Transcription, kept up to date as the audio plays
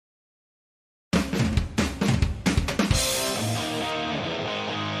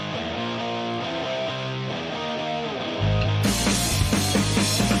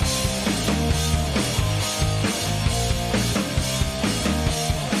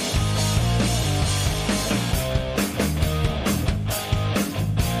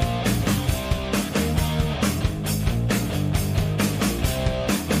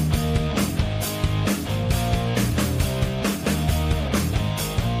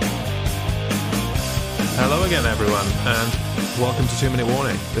again, everyone, and welcome to 2 Minute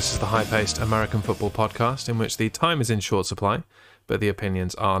Warning. This is the high-paced American football podcast in which the time is in short supply, but the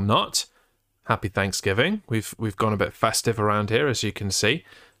opinions are not. Happy Thanksgiving. We've gone a bit festive around here, as you can see,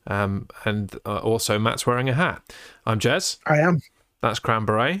 and also Matt's wearing a hat. I'm Jez. I am. That's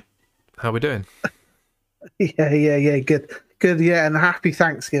Cranberry. How we doing? Yeah. Good. Yeah, and happy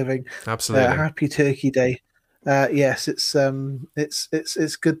Thanksgiving. Absolutely. Happy Turkey Day. Yes,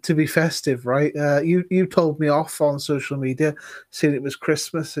 it's good to be festive, right? You told me off on social media saying it was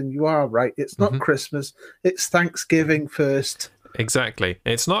Christmas, and you are right. It's not Christmas. It's Thanksgiving first. Exactly.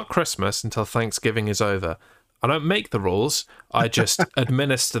 It's not Christmas until Thanksgiving is over. I don't make the rules. I just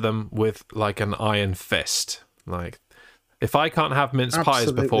administer them with like an iron fist. Like, if I can't have mince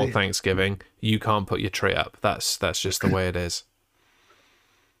pies before Thanksgiving, you can't put your tree up. That's just the way it is.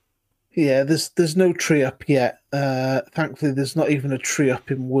 Yeah, there's no tree up yet. Thankfully, there's not even a tree up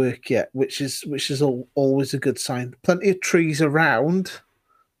in work yet, which is always a good sign. Plenty of trees around,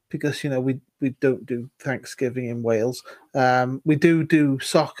 because we don't do Thanksgiving in Wales. We do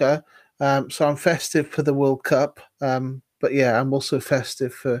soccer, so I'm festive for the World Cup. But yeah, I'm also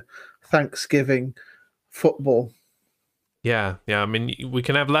festive for Thanksgiving football. Yeah. I mean, we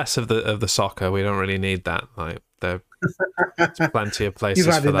can have less of the soccer. We don't really need that. Like, there's plenty of places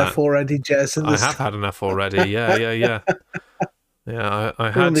You've had for that. enough already, Jez. I have had enough already. Yeah. Yeah,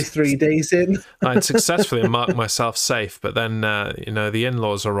 I had only 3 days in. I'd successfully marked myself safe, but then the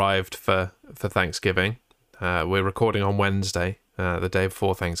in-laws arrived for Thanksgiving. We're recording on Wednesday, the day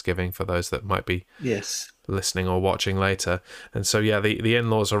before Thanksgiving, for those that might be listening or watching later. And so the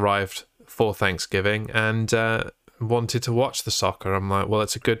in-laws arrived for Thanksgiving and wanted to watch the soccer. I'm like, well,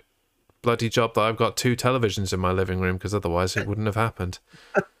 it's a good bloody job that I've got 2 televisions in my living room, because otherwise it wouldn't have happened.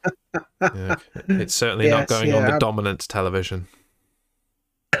 Yeah, it's certainly not going on the dominant television.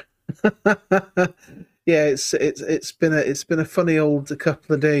 Yeah, it's been a funny old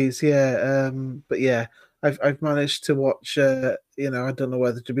couple of days. Yeah, but yeah, I've managed to watch. I don't know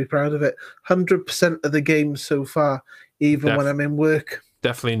whether to be proud of it. 100% of the games so far, even when I'm in work.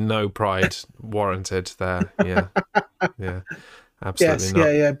 Definitely no pride warranted there. Yeah. Absolutely not.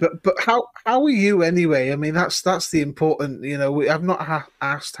 Yeah. But how are you anyway? I mean, that's the important. I've not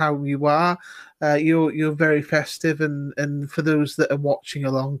asked how you are. You're very festive, and for those that are watching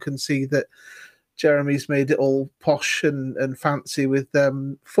along, can see that Jeremy's made it all posh and fancy with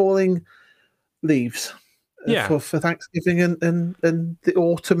falling leaves. For Thanksgiving and the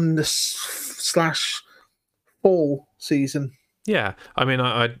autumn / fall season. Yeah, I mean,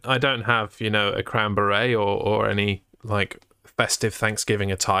 I don't have a crown beret or any like festive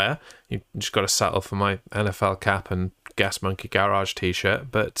Thanksgiving attire. You just got to settle for my NFL cap and Gas Monkey Garage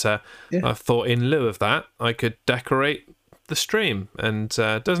t-shirt. But I thought in lieu of that, I could decorate the stream, and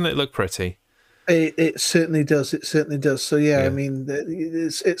doesn't it look pretty? It certainly does. It certainly does. So yeah. I mean,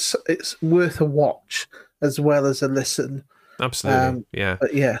 it's worth a watch as well as a listen. Absolutely. Yeah.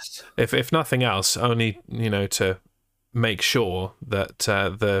 But yes, if nothing else, only to make sure that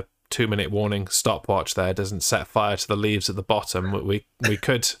the 2 minute warning stopwatch there doesn't set fire to the leaves at the bottom. We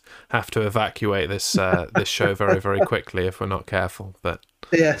could have to evacuate this this show very, very quickly if we're not careful. But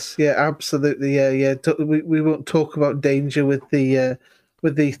yes, absolutely, yeah. We won't talk about danger with the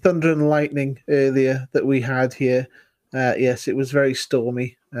thunder and lightning earlier that we had here. Yes, it was very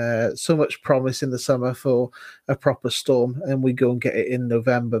stormy. So much promise in the summer for a proper storm, and we go and get it in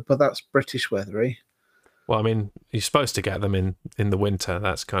November. But that's British weather, eh? Well, I mean, you're supposed to get them in the winter.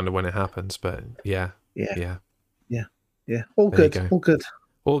 That's kind of when it happens. But yeah. All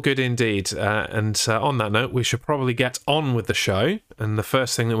good indeed. And on that note, we should probably get on with the show. And the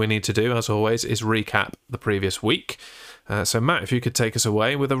first thing that we need to do, as always, is recap the previous week. So Matt, if you could take us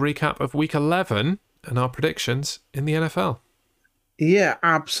away with a recap of week 11 and our predictions in the NFL. Yeah,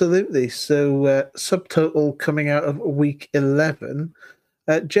 absolutely. So subtotal coming out of week 11.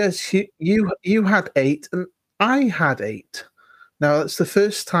 Jez, you had 8 and I had 8. Now, it's the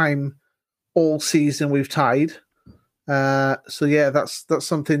first time all season we've tied. So yeah, that's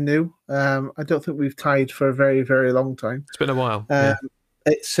something new. I don't think we've tied for a very, very long time. It's been a while.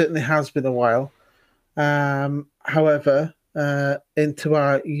 It certainly has been a while. However, into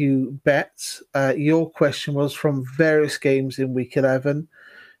our you bets, your question was from various games in week 11.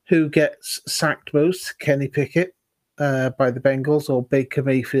 Who gets sacked most? Kenny Pickett by the Bengals or Baker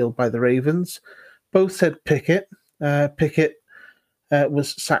Mayfield by the Ravens? Both said Pickett. Pickett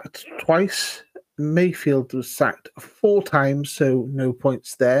was sacked twice. Mayfield was sacked 4 times, so no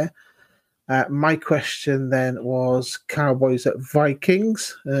points there. My question then was Cowboys at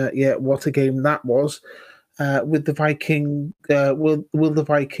Vikings. What a game that was. With the Viking, will the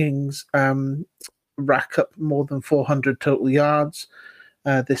Vikings rack up more than 400 total yards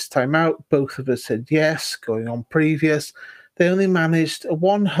this time out. Both of us said yes, going on previous. They only managed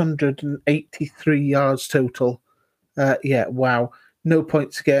 183 yards total. Wow. No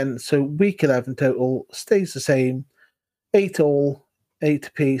points again. So week 11 total stays the same. 8 all, 8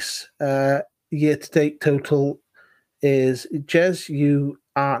 apiece. Year-to-date total is, Jez, you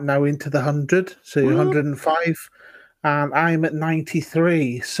are now into the 100. So you're 105. And I'm at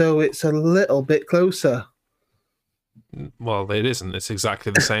 93. So it's a little bit closer. Well, it isn't. It's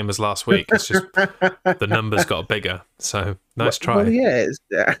exactly the same as last week. It's just the numbers got bigger. So nice try. Well, yeah.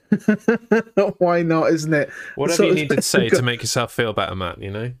 Why not, isn't it? Whatever you needed to say to make yourself feel better, Matt,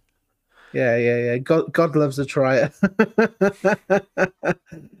 you know? Yeah. God loves a trier.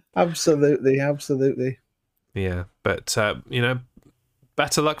 Absolutely. Yeah, but,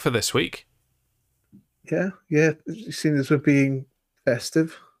 better luck for this week. Yeah. Seeing as we're being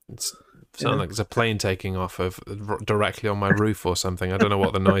festive. It's sounds like there's a plane taking off directly on my roof or something. I don't know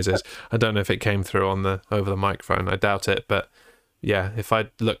what the noise is. I don't know if it came through over the microphone. I doubt it, but yeah, if I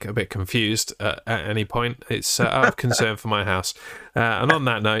look a bit confused at any point, it's out of concern for my house. And on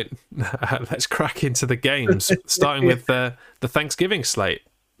that note, let's crack into the games, starting with the Thanksgiving slate.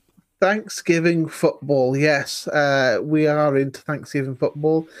 Thanksgiving football, yes. We are into Thanksgiving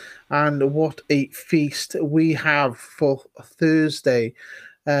football, and what a feast we have for Thursday.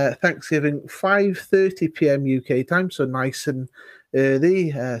 Thanksgiving, 5:30 p.m. UK time, so nice and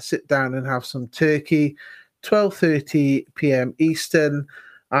early. Sit down and have some turkey. 12:30 p.m. Eastern,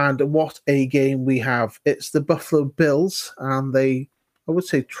 and what a game we have. It's the Buffalo Bills, and I would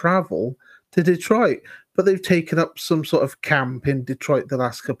say, travel to Detroit, but they've taken up some sort of camp in Detroit the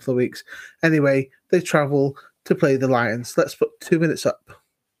last couple of weeks. Anyway, they travel to play the Lions. Let's put 2 minutes up.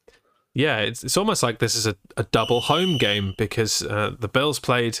 Yeah, it's almost like this is a double home game, because the Bills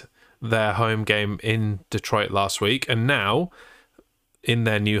played their home game in Detroit last week, and now in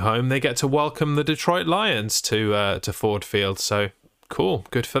their new home they get to welcome the Detroit Lions to Ford Field. So cool,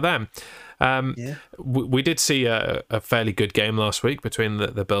 good for them. We did see a fairly good game last week between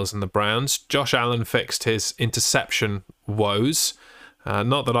the Bills and the Browns. Josh Allen fixed his interception woes.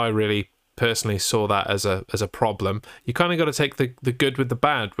 Not that I really personally saw that as a problem. You kind of got to take the good with the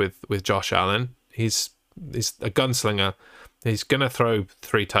bad with Josh Allen. He's a gunslinger. He's going to throw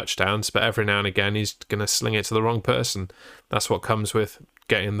 3 touchdowns, but every now and again he's going to sling it to the wrong person. That's what comes with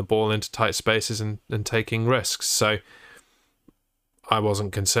getting the ball into tight spaces and taking risks. So I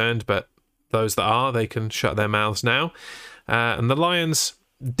wasn't concerned, but those that are, they can shut their mouths now. And the Lions'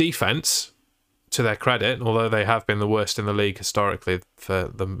 defense, to their credit, although they have been the worst in the league historically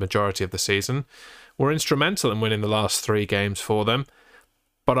for the majority of the season, were instrumental in winning the last 3 games for them.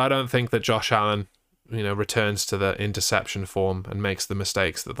 But I don't think that Josh Allen, returns to the interception form and makes the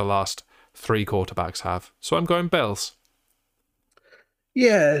mistakes that the last 3 quarterbacks have. So I'm going Bills.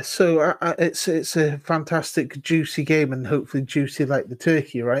 Yeah, so it's a fantastic, juicy game, and hopefully juicy like the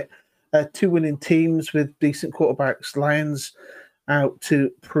turkey, right? 2 winning teams with decent quarterbacks. Lions out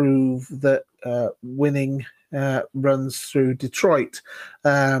to prove that winning runs through Detroit,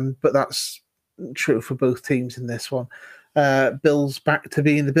 but that's true for both teams in this one. Bills back to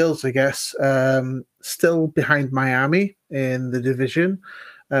being the Bills, I guess. Still behind Miami in the division.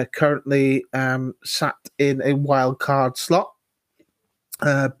 Currently sat in a wild card slot.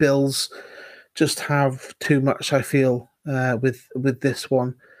 Bills just have too much, I feel, with this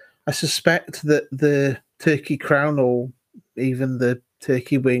one. I suspect that the turkey crown, or even the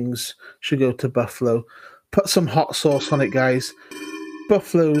turkey wings, should go to Buffalo. Put some hot sauce on it, guys.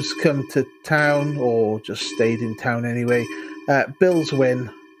 Buffalo's come to town, or just stayed in town anyway. Bills win,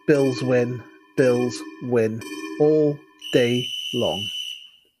 Bills win, Bills win all day long.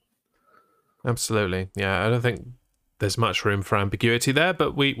 Absolutely. Yeah, I don't think there's much room for ambiguity there,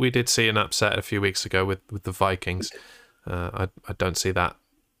 but we did see an upset a few weeks ago with the Vikings. I don't see that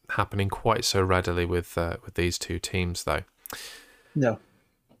happening quite so readily with these 2 teams, though. No.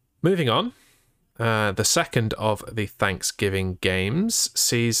 Moving on, the second of the Thanksgiving games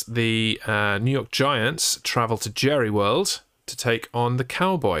sees the New York Giants travel to Jerry World to take on the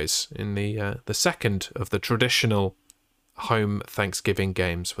Cowboys in the second of the traditional home Thanksgiving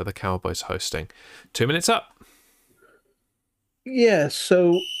games, with the Cowboys hosting. 2 minutes up. Yeah,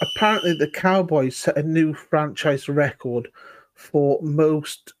 so apparently the Cowboys set a new franchise record for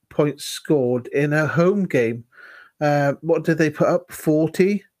most points scored in a home game. What did they put up?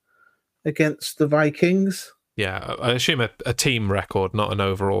 40 against the Vikings? Yeah, I assume a team record, not an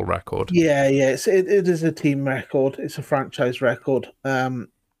overall record. Yeah, it is a team record. It's a franchise record.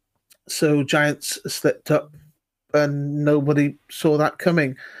 So Giants slipped up, and nobody saw that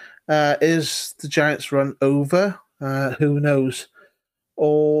coming. Is the Giants' run over? Who knows?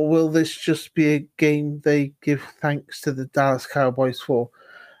 Or will this just be a game they give thanks to the Dallas Cowboys for?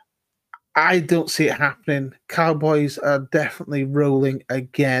 I don't see it happening. Cowboys are definitely rolling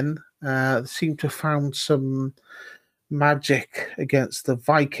again. They seem to have found some magic against the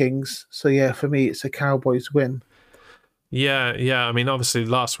Vikings. So, yeah, for me, it's a Cowboys win. Yeah. I mean, obviously,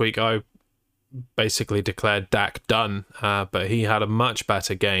 last week I basically declared Dak done, but he had a much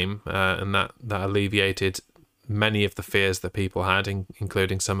better game, and that alleviated many of the fears that people had,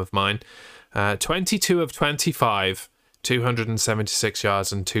 including some of mine. 22 of 25, 276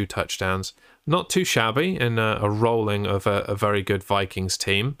 yards and 2 touchdowns. Not too shabby in a rolling of a very good Vikings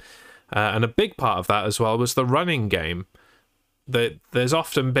team. And a big part of that as well was the running game. There's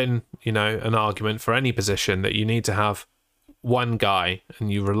often been, an argument for any position that you need to have one guy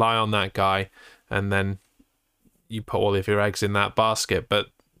and you rely on that guy and then you put all of your eggs in that basket. But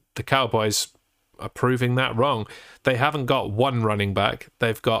the Cowboys are proving that wrong. They haven't got one running back.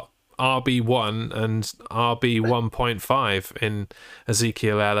 They've got RB1 and RB 1.5 in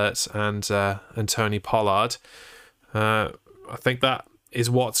Ezekiel Elliott and Tony Pollard. I think that is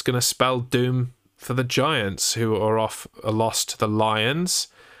what's going to spell doom for the Giants, who are off a loss to the Lions,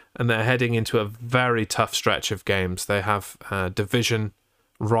 and they're heading into a very tough stretch of games. They have division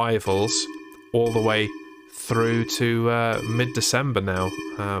rivals all the way through to mid-December now,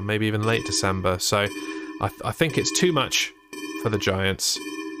 maybe even late December. So I think it's too much for the Giants,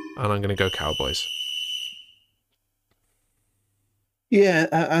 and I'm going to go Cowboys. Yeah,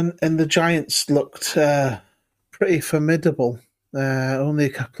 and the Giants looked pretty formidable only a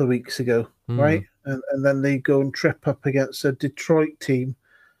couple of weeks ago, right? And then they go and trip up against a Detroit team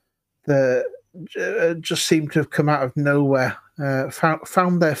that just seemed to have come out of nowhere,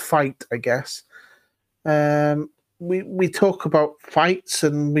 found their fight, I guess. We talk about fights,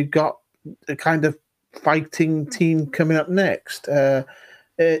 and we've got a kind of fighting team coming up next.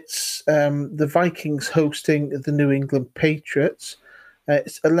 It's the Vikings hosting the New England Patriots.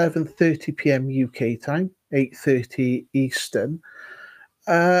 It's 11:30 p.m. UK time, 8:30 Eastern.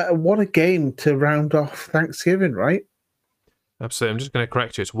 What a game to round off Thanksgiving, right? Absolutely. I'm just going to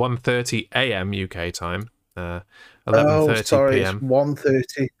correct you. It's 1:30 a.m. UK time. 11:30 p.m. It's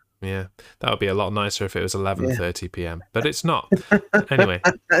 1:30. Yeah, that would be a lot nicer if it was 11:30 p.m. But it's not. Anyway,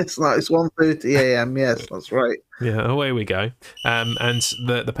 it's not. It's 1:30 a.m. Yes, that's right. Yeah, away we go. And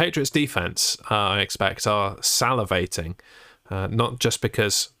the Patriots defense, I expect, are salivating, not just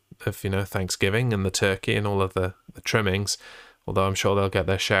because of Thanksgiving and the turkey and all of the trimmings, although I'm sure they'll get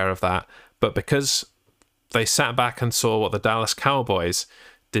their share of that, but because they sat back and saw what the Dallas Cowboys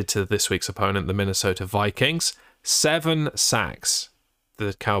did to this week's opponent, the Minnesota Vikings. 7 sacks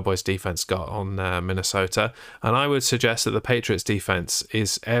the Cowboys defense got on Minnesota, and I would suggest that the Patriots defense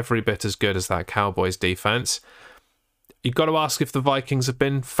is every bit as good as that Cowboys defense. You've got to ask if the Vikings have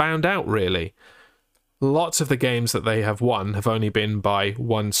been found out, really. Lots of the games that they have won have only been by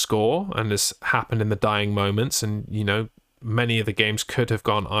one score and has happened in the dying moments, and many of the games could have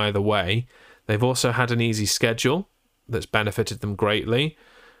gone either way. They've also had an easy schedule that's benefited them greatly.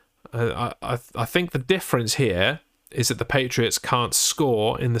 I think the difference here is that the Patriots can't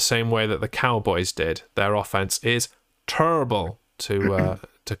score in the same way that the Cowboys did. Their offense is terrible, to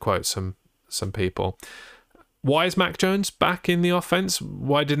quote some people. Why is Mac Jones back in the offense?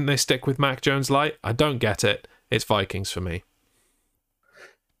 Why didn't they stick with Mac Jones light? I don't get it. It's Vikings for me.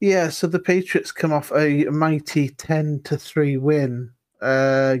 Yeah, so the Patriots come off a mighty 10-3 win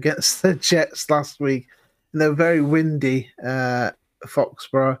against the Jets last week. And they're very windy,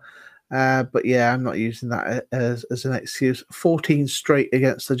 Foxborough. But yeah, I'm not using that as an excuse. 14 straight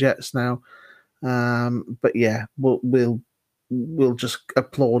against the Jets now. But yeah, we'll just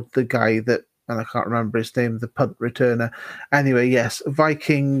applaud the guy that, and I can't remember his name, the punt returner. Anyway, yes,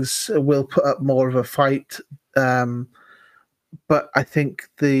 Vikings will put up more of a fight. But I think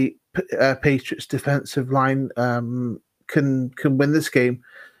the Patriots defensive line can win this game.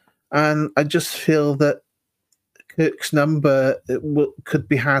 And I just feel that Kirk's number could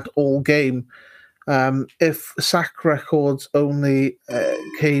be had all game. If sack records only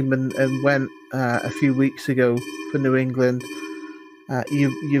came and went a few weeks ago for New England,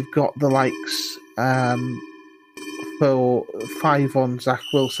 you've got the likes for 5 on Zach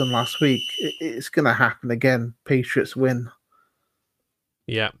Wilson last week. It's going to happen again. Patriots win.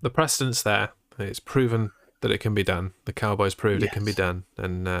 Yeah, the precedent's there. It's proven that it can be done. The Cowboys proved it can be done.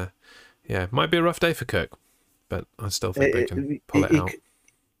 And yeah, it might be a rough day for Kirk, but I still think they can pull it out.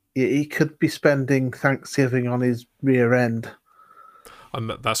 He could be spending Thanksgiving on his rear end.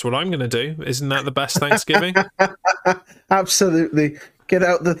 That's what I'm going to do. Isn't that the best Thanksgiving? Absolutely. Get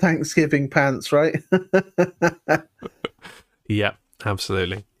out the Thanksgiving pants, right? Yep,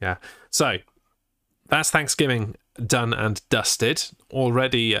 absolutely. Yeah. So that's Thanksgiving done and dusted.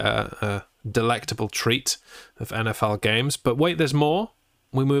 Already a delectable treat of NFL games. But wait, there's more.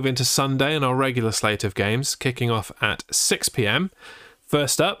 We move into Sunday and our regular slate of games, kicking off at 6 p.m.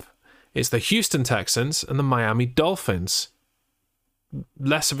 First up is the Houston Texans and the Miami Dolphins.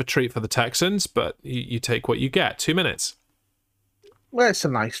 Less of a treat for the Texans, but you take what you get. 2 minutes. Well, it's a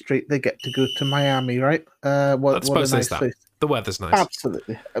nice treat. They get to go to Miami, right? What a nice place. The weather's nice.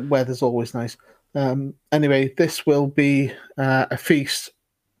 Absolutely. Weather's always nice. Anyway, this will be a feast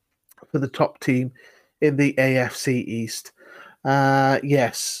for the top team in the AFC East.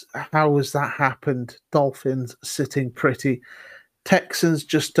 Yes, how has that happened? Dolphins sitting pretty. Texans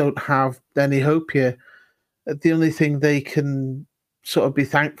just don't have any hope here. The only thing they can sort of be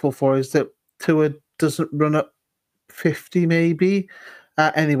thankful for is that Tua doesn't run up 50 maybe.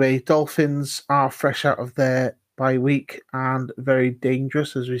 Anyway, Dolphins are fresh out of their bye week and very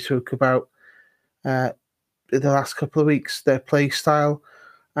dangerous, as we spoke about in the last couple of weeks. Their play style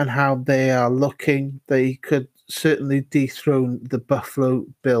and how they are looking, they could certainly dethrone the Buffalo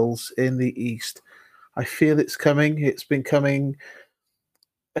Bills in the East. I feel it's coming. It's been coming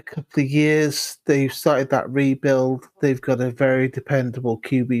a couple of years. They've started that rebuild. They've got a very dependable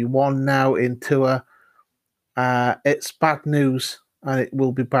QB1 now in Tua. It's bad news, and it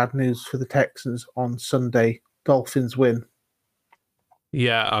will be bad news for the Texans on Sunday. Dolphins win.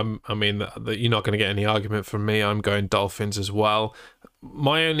 Yeah, I mean, you're not going to get any argument from me. I'm going Dolphins as well.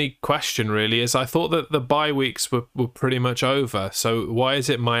 My only question really is I thought that the bye weeks were pretty much over. So why is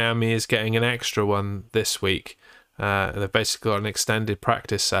it Miami is getting an extra one this week? They've basically got an extended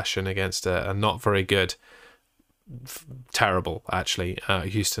practice session against a not very good, terrible actually,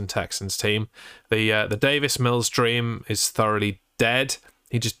 Houston Texans team. The Davis Mills dream is thoroughly dead.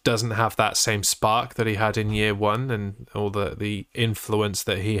 He just doesn't have that same spark that he had in year one and all the influence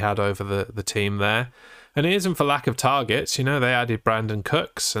that he had over the team there. And it isn't for lack of targets. You know, they added Brandon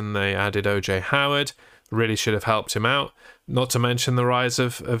Cooks and they added O.J. Howard. Really should have helped him out. Not to mention the rise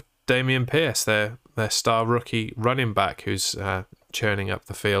of Damian Pierce, their star rookie running back who's churning up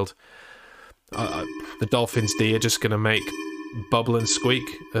the field. The Dolphins D are just going to make bubble and squeak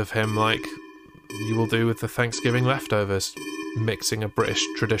of him like you will do with the Thanksgiving leftovers, mixing a British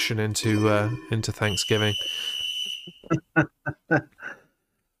tradition into Thanksgiving.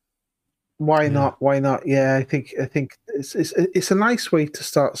 Why not? Why not? Yeah, I think it's a nice way to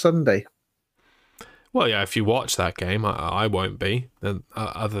start Sunday. Well, yeah, if you watch that game, I won't be,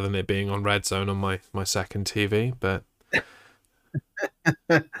 other than it being on Red Zone on my second TV, but...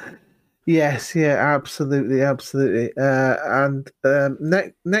 Yes, yeah, absolutely. And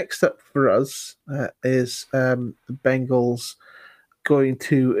next up for us is the Bengals going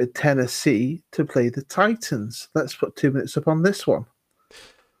to Tennessee to play the Titans. Let's put 2 minutes up on this one.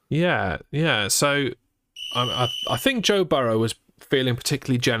 Yeah. So I think Joe Burrow was feeling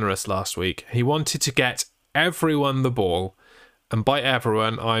particularly generous last week. He wanted to get everyone the ball, and by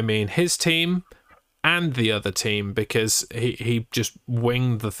everyone I mean his team and the other team, because he just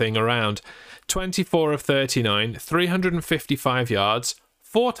winged the thing around. 24 of 39, 355 yards,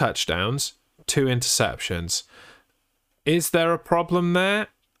 4 touchdowns, 2 interceptions. Is there a problem there?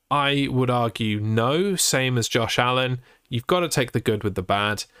 I would argue no, same as Josh Allen. You've got to take the good with the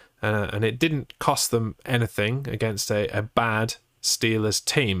bad, and it didn't cost them anything against a bad Steelers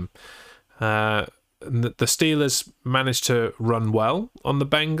team. The Steelers managed to run well on the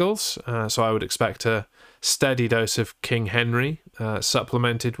Bengals, so I would expect a steady dose of King Henry,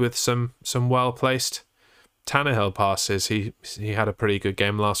 supplemented with some well-placed Tannehill passes. He had a pretty good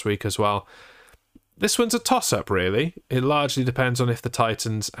game last week as well. This one's a toss-up, really. It largely depends on if the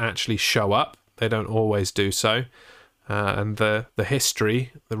Titans actually show up. They don't always do so. And the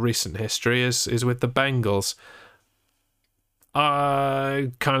recent history is with the Bengals.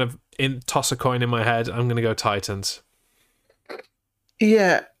 Kind of toss a coin in my head. I'm going to go Titans.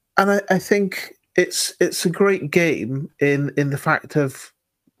 Yeah, and I think it's a great game in the fact of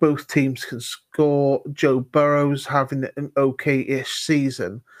both teams can score. Joe Burrow's having an okay-ish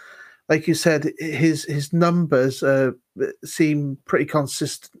season. Like you said, his numbers seem pretty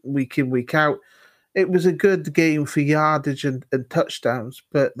consistent week in, week out. It was a good game for yardage and touchdowns,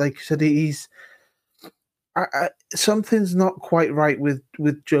 but like you said, something's not quite right with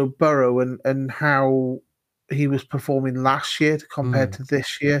Joe Burrow and how he was performing last year compared to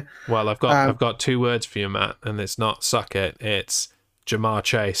this year. Well, I've got 2 words for you, Matt, and it's not suck it. It's Jamar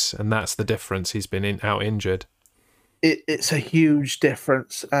Chase, and that's the difference. He's been out injured. It's a huge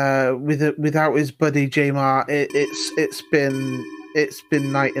difference. Without his buddy Jamar, it's been it's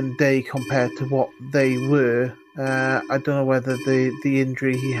been night and day compared to what they were. I don't know whether the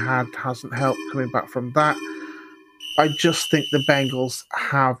injury he had hasn't helped coming back from that. I just think the Bengals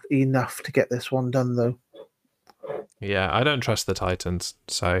have enough to get this one done, though. Yeah, I don't trust the Titans,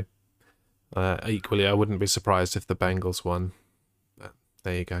 so equally, I wouldn't be surprised if the Bengals won. But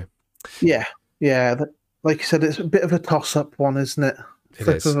there you go. Yeah. Like you said, it's a bit of a toss-up one, isn't it?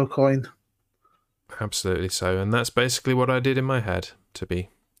 Flip of a coin. Absolutely so, and that's basically what I did in my head, to be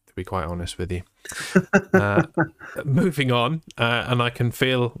quite honest with you. Moving on, and I can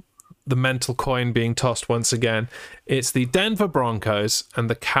feel the mental coin being tossed once again. It's the Denver Broncos and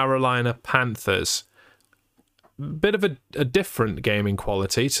the Carolina Panthers. Bit of a different gaming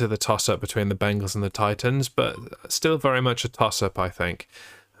quality to the toss-up between the Bengals and the Titans, but still very much a toss-up, I think.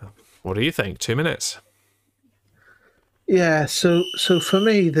 What do you think? 2 minutes. Yeah, so for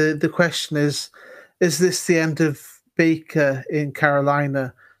me, the question is this the end of Baker in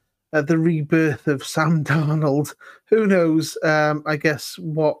Carolina? The rebirth of Sam Darnold? Who knows? I guess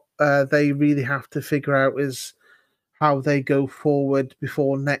what they really have to figure out is how they go forward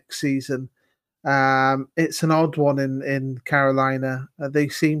before next season. It's an odd one in Carolina. They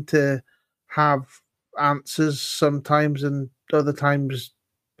seem to have answers sometimes, and other times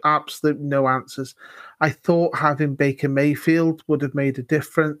absolute no answers. I thought having Baker Mayfield would have made a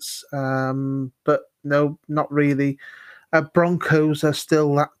difference, but no, not really. Broncos are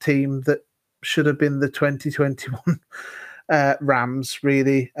still that team that should have been the 2021 Rams,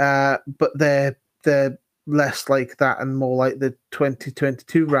 really, but they're less like that and more like the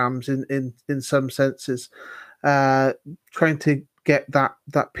 2022 Rams in some senses. Trying to get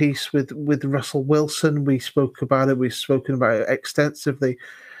that piece with Russell Wilson, we spoke about it. We've spoken about it extensively.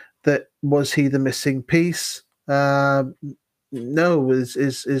 That was he the missing piece? No, is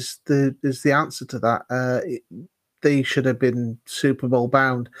the answer to that. They should have been Super Bowl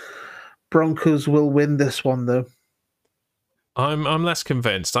bound. Broncos will win this one, though. I'm less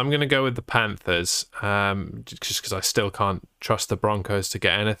convinced. I'm going to go with the Panthers, just because I still can't trust the Broncos to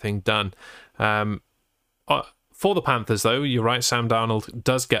get anything done. For the Panthers, though, you're right. Sam Darnold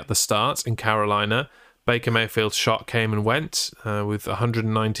does get the start in Carolina. Baker Mayfield's shot came and went with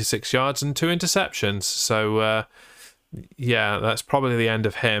 196 yards and 2 interceptions. So, yeah, that's probably the end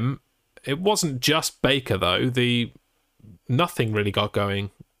of him. It wasn't just Baker, though. Nothing really got going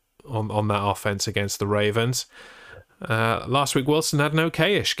on that offense against the Ravens. Last week, Wilson had an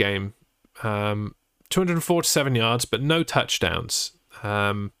okay-ish game. 247 yards, but no touchdowns.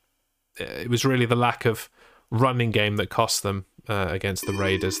 It was really the lack of running game that cost them against the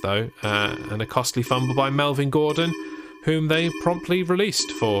Raiders, though. And a costly fumble by Melvin Gordon, whom they promptly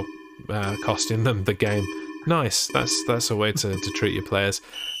released for costing them the game. Nice. That's a way to treat your players.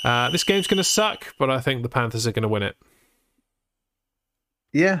 This game's going to suck, but I think the Panthers are going to win it.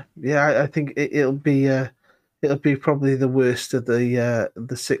 Yeah. I think it'll be probably the worst of the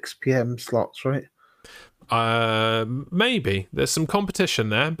 6 p.m. slots, right? Maybe there's some competition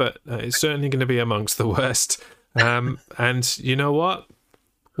there, but it's certainly going to be amongst the worst. And you know what?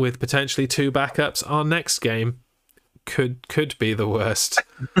 With potentially 2 backups, our next game could be the worst.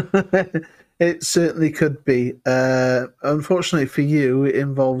 It certainly could be. Unfortunately for you, it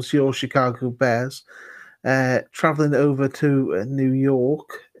involves your Chicago Bears traveling over to New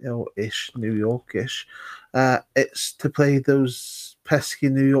York, New York-ish. It's to play those pesky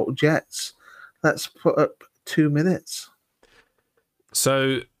New York Jets. Let's put up 2 minutes.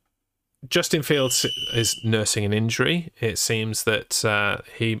 So Justin Fields is nursing an injury. It seems that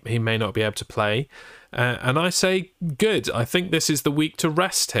he may not be able to play. And I say good. I think this is the week to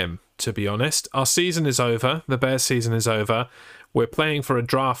rest him, to be honest. Our season is over. The Bears season is over. We're playing for a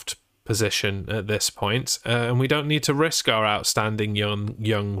draft position at this point, and we don't need to risk our outstanding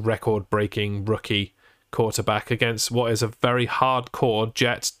young record-breaking rookie quarterback against what is a very hardcore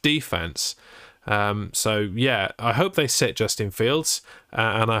Jets defense. So yeah, I hope they sit Justin Fields,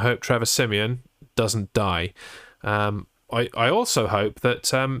 and I hope Trevor Siemian doesn't die. I also hope that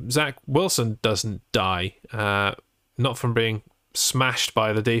Zach Wilson doesn't die, not from being smashed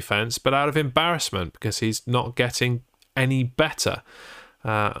by the defense, but out of embarrassment because he's not getting any better.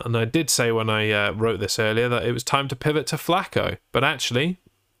 And I did say when I wrote this earlier that it was time to pivot to Flacco, but actually,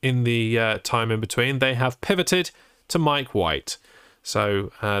 in the time in between, they have pivoted to Mike White.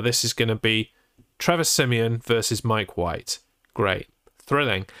 So this is going to be Trevor Siemian versus Mike White. Great.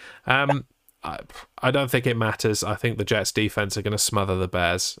 Thrilling. I don't think it matters. I think the Jets defense are going to smother the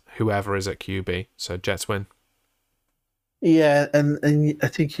Bears, whoever is at QB. So Jets win. Yeah, and I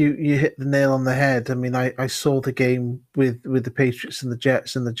think you hit the nail on the head. I mean, I saw the game with the Patriots and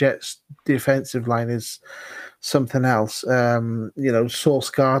the Jets defensive line is something else. Sauce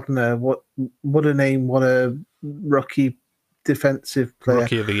Gardner, what a name, what a rookie defensive player.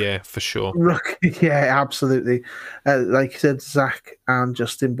 Rookie of the year for sure. Rookie, yeah, absolutely. Like you said, Zach and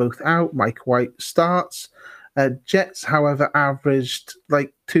Justin both out. Mike White starts. Jets, however, averaged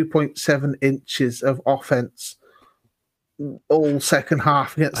like 2.7 inches of offense all second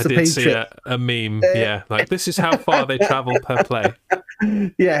half against I the did see Patriots. a meme, yeah, like this is how far they travel per play.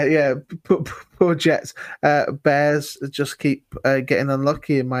 Yeah. Poor Jets. Bears just keep getting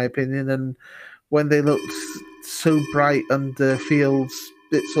unlucky, in my opinion. And when they look so bright under Fields,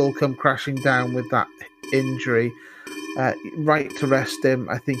 it's all come crashing down with that injury. Right to rest him.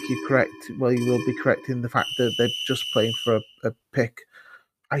 I think you're correct. Well, you will be correct in the fact that they're just playing for a pick.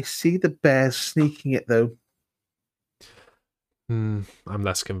 I see the Bears sneaking it, though. I'm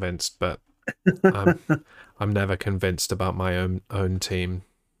less convinced, but I'm never convinced about my own team.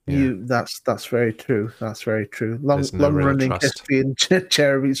 Yeah. That's very true. That's very true. Long running trust. history and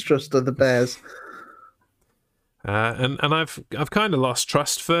Jeremy's trust of the Bears. And I've kind of lost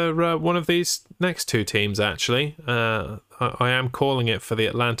trust for one of these next two teams. Actually, I am calling it for the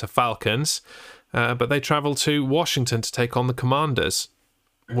Atlanta Falcons, but they travel to Washington to take on the Commanders.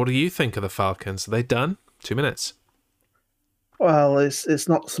 What do you think of the Falcons? Are they done? 2 minutes. Well, it's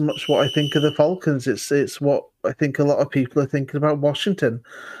not so much what I think of the Falcons. It's what I think a lot of people are thinking about Washington.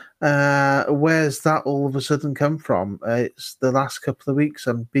 Where's that all of a sudden come from? It's the last couple of weeks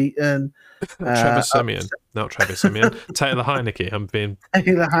unbeaten. Trevor Siemian, not Trevor Siemian. Taylor Heineke. I'm being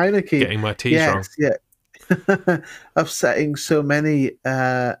Taylor Heineke. Getting my T's wrong. Yeah. Upsetting so many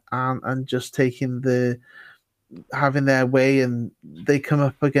and just having their way, and they come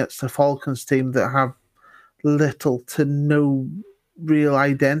up against a Falcons team that have little to no real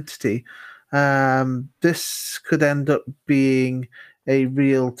identity. This could end up being a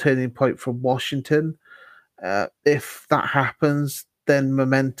real turning point for Washington. If that happens, then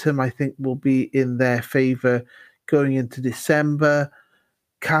momentum, I think, will be in their favor going into December.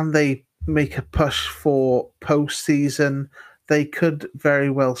 Can they make a push for postseason? They could very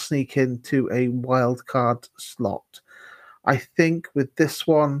well sneak into a wild card slot. I think with this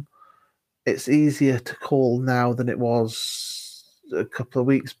one, it's easier to call now than it was a couple of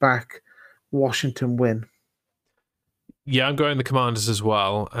weeks back. Washington win. Yeah, I'm going the Commanders as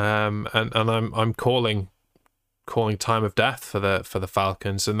well, and I'm calling time of death for the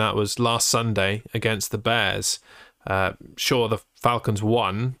Falcons, and that was last Sunday against the Bears. Sure, the Falcons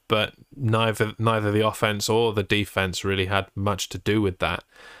won, but neither the offense or the defense really had much to do with that.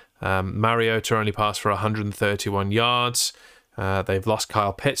 Mariota only passed for 131 yards. They've lost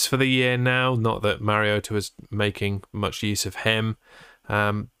Kyle Pitts for the year now. Not that Mariota was making much use of him,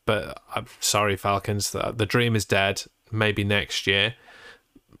 but I'm sorry, Falcons. The dream is dead. Maybe next year.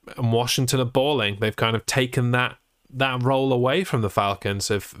 And Washington are balling. They've kind of taken that role away from the Falcons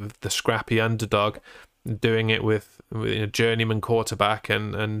of the scrappy underdog, doing it with a journeyman quarterback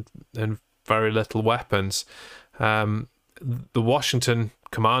and very little weapons. The Washington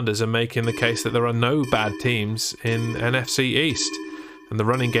Commanders are making the case that there are no bad teams in NFC East. And the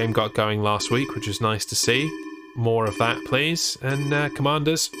running game got going last week, which was nice to see. More of that, please. And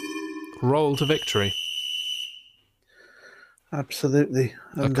Commanders roll to victory. Absolutely.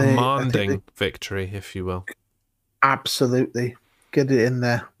 And a commanding victory, if you will. Absolutely. Get it in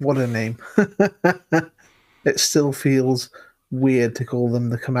there. What a name. It still feels weird to call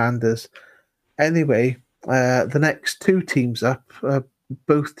them the Commanders. Anyway, the next two teams up are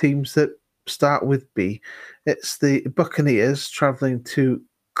both teams that start with B. It's the Buccaneers traveling to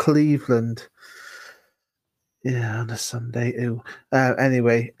Cleveland. Yeah, on a Sunday. Ooh.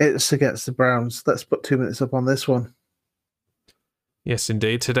 Anyway, it's against the Browns. Let's put 2 minutes up on this one. Yes,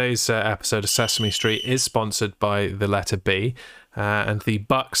 indeed. Today's episode of Sesame Street is sponsored by the letter B, and the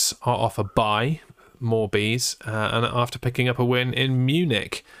Bucks are off a bye, more Bs, and after picking up a win in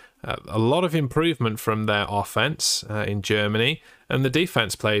Munich. A lot of improvement from their offense in Germany, and the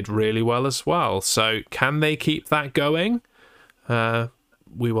defense played really well as well. So can they keep that going?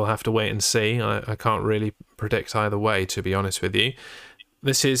 We will have to wait and see. I can't really predict either way, to be honest with you.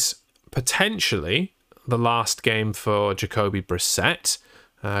 This potentially the last game for Jacoby Brissett.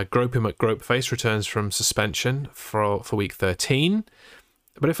 Grope him at Gropeface returns from suspension for week 13.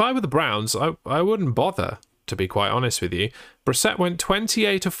 But if I were the Browns, I wouldn't bother, to be quite honest with you. Brissett went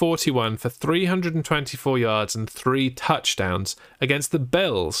 28 of 41 for 324 yards and 3 touchdowns against the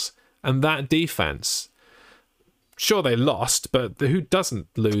Bills and that defense. Sure, they lost, but who doesn't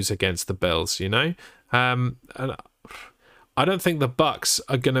lose against the Bills, you know? And I don't think the Bucks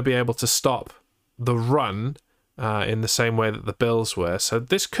are going to be able to stop the run in the same way that the Bills were. So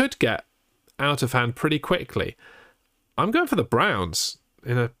this could get out of hand pretty quickly. I'm going for the Browns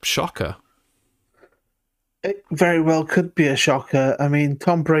in a shocker. It very well could be a shocker. I mean,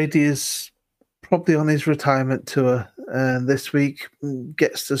 Tom Brady is probably on his retirement tour this week.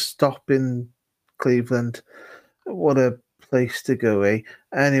 Gets to stop in Cleveland. What a place to go, eh?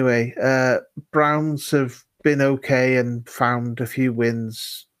 Anyway, Browns have been okay and found a few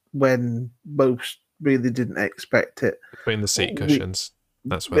wins when most really didn't expect it. Between the seat cushions.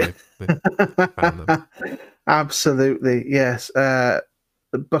 That's where they found them. Absolutely, yes.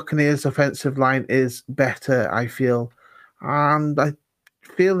 The Buccaneers' offensive line is better, I feel. And I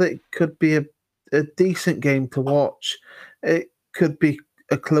feel it could be a decent game to watch. It could be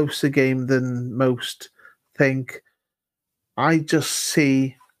a closer game than most think. I just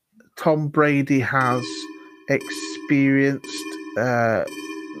see Tom Brady has experienced and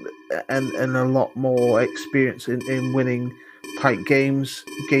a lot more experience in winning tight games,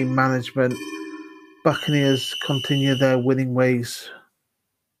 game management. Buccaneers continue their winning ways.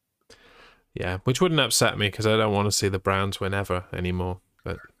 Yeah, which wouldn't upset me because I don't want to see the Browns win ever anymore.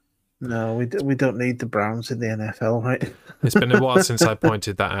 But no, we don't need the Browns in the NFL, right? It's been a while since I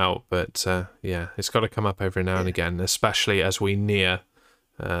pointed that out, but yeah, it's got to come up every now and again, especially as we near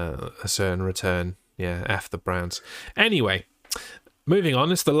a certain return. Yeah, F the Browns. Anyway, moving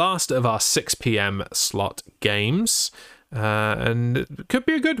on, it's the last of our 6 p.m. slot games, and it could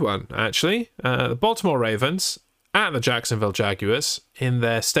be a good one, actually. The Baltimore Ravens at the Jacksonville Jaguars in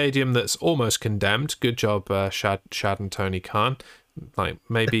their stadium that's almost condemned. Good job, Shad and Tony Khan.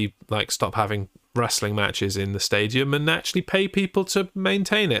 Maybe stop having wrestling matches in the stadium and actually pay people to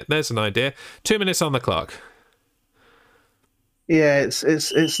maintain it. There's an idea. 2 minutes on the clock. Yeah,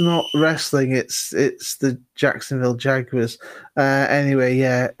 it's not wrestling. It's the Jacksonville Jaguars. Anyway,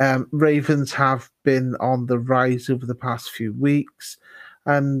 yeah. Ravens have been on the rise over the past few weeks,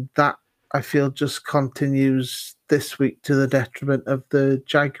 and that I feel just continues this week to the detriment of the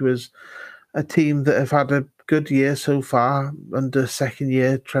Jaguars, a team that have had a good year so far under second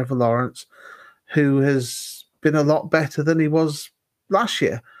year Trevor Lawrence, who has been a lot better than he was last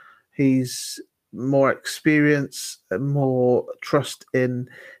year. He's more experience, more trust in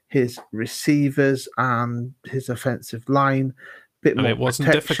his receivers and his offensive line. Bit more it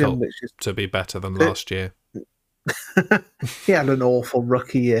wasn't difficult to be better than last year. He had an awful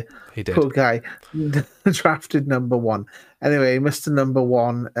rookie year. He did. Poor guy. Drafted number 1. Anyway, Mr. Number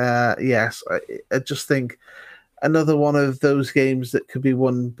 1, yes, I just think another one of those games that could be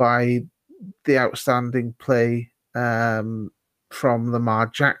won by the outstanding play from Lamar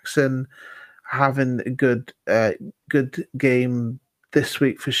Jackson, having a good game this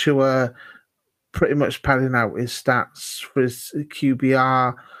week for sure, pretty much padding out his stats for his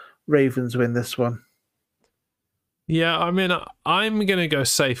QBR. Ravens win this one. Yeah, I mean, I'm going to go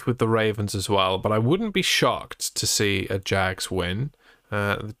safe with the Ravens as well, but I wouldn't be shocked to see a Jags win.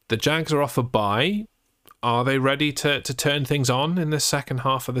 The Jags are off a bye. Are they ready to turn things on in the second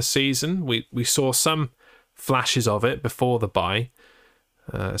half of the season? We saw some flashes of it before the bye,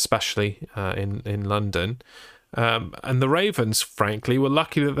 especially in London. And the Ravens, frankly, were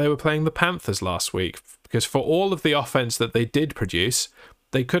lucky that they were playing the Panthers last week, because for all of the offense that they did produce,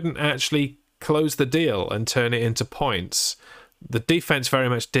 they couldn't actually close the deal and turn it into points. The defense very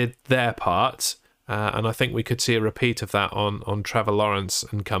much did their part, and I think we could see a repeat of that on Trevor Lawrence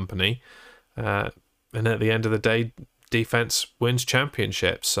and company. And at the end of the day, defense wins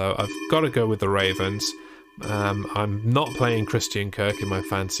championships. So I've got to go with the Ravens. I'm not playing Christian Kirk in my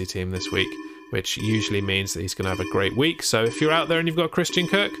fantasy team this week, which usually means that he's going to have a great week. So if you're out there and you've got Christian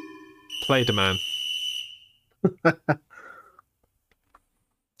Kirk, play the man.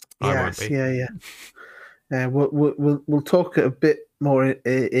 Yes, yeah. We'll talk a bit more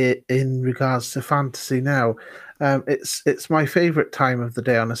in regards to fantasy now. It's my favourite time of the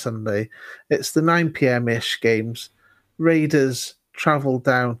day on a Sunday. It's the 9 p.m. ish games. Raiders travel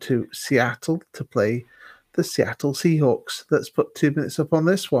down to Seattle to play the Seattle Seahawks. Let's put 2 minutes up on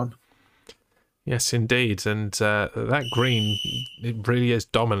this one. Yes, indeed. And that green, it really is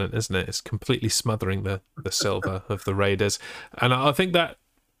dominant, isn't it? It's completely smothering the silver of the Raiders. And I think that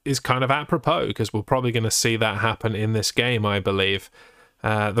is kind of apropos, because we're probably going to see that happen in this game, I believe.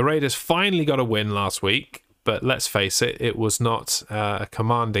 The Raiders finally got a win last week, but let's face it, it was not a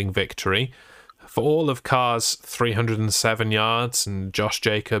commanding victory. For all of Carr's 307 yards and Josh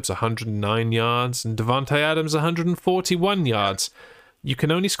Jacobs 109 yards and Devontae Adams 141 yards, you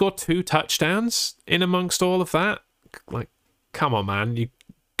can only score 2 touchdowns in amongst all of that? Come on, man. You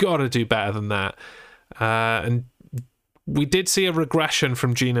got to do better than that. And We did see a regression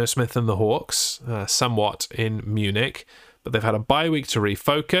from Geno Smith and the Hawks, somewhat in Munich, but they've had a bye week to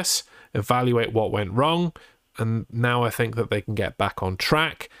refocus, evaluate what went wrong, and now I think that they can get back on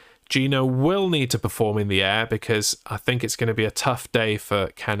track. Geno will need to perform in the air because I think it's going to be a tough day for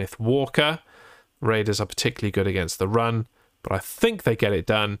Kenneth Walker. Raiders are particularly good against the run, but I think they get it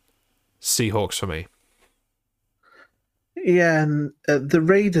done. Seahawks for me. Yeah, and the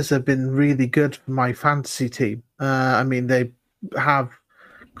Raiders have been really good for my fantasy team. I mean, they have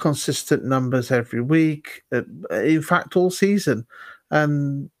consistent numbers every week, in fact, all season.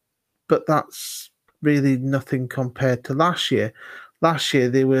 But that's really nothing compared to last year. Last year,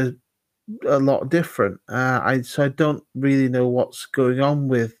 they were a lot different. So I don't really know what's going on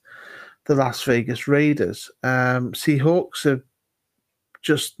with the Las Vegas Raiders. Seahawks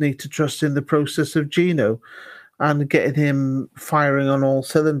just need to trust in the process of Geno and getting him firing on all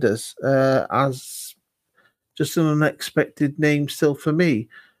cylinders as just an unexpected name still for me.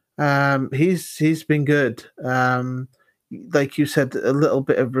 He's been good. Like you said, a little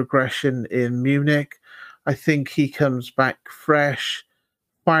bit of regression in Munich. I think he comes back fresh,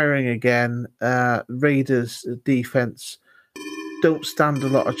 firing again. Raiders defense don't stand a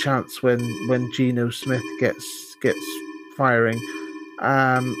lot of chance when Geno Smith gets firing.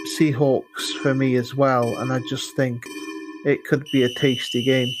 Seahawks for me as well, and I just think it could be a tasty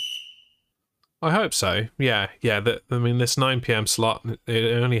game. I hope so. Yeah. I mean, this 9 p.m. slot,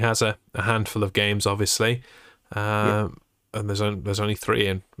 it only has a handful of games, obviously, and there's only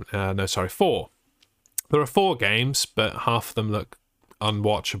 4. There are 4 games, but half of them look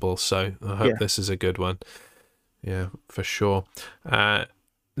unwatchable. So I hope this is a good one. Yeah, for sure.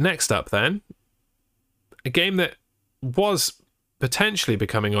 Next up, then, a game that was potentially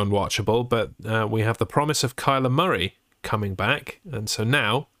becoming unwatchable, but we have the promise of Kyler Murray coming back, and so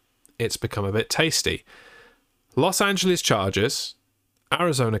now it's become a bit tasty. Los Angeles Chargers,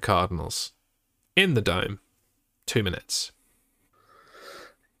 Arizona Cardinals, in the Dome, 2 minutes.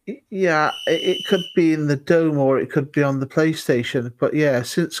 Yeah, it could be in the Dome or it could be on the PlayStation, but yeah,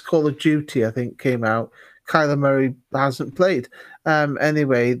 since Call of Duty, I think, came out, Kyler Murray hasn't played.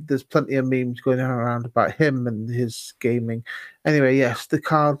 Anyway, there's plenty of memes going around about him and his gaming. Anyway, yes, the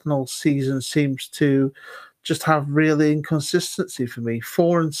Cardinals season seems to just have real inconsistency for me.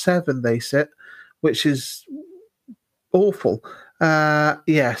 4-7 they sit, which is awful.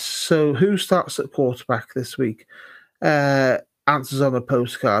 Yes, so who starts at quarterback this week? Answers on a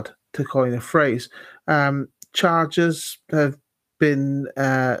postcard, to coin a phrase. Chargers have been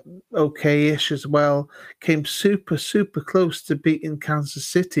okay-ish as well. Came super, super close to beating Kansas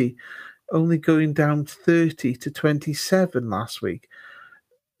City, only going down 30-27 last week.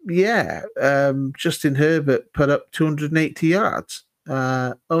 Yeah, Justin Herbert put up 280 yards,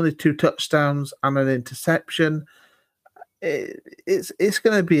 only 2 touchdowns and an interception. It's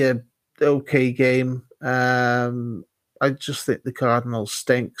going to be a okay game. I just think the Cardinals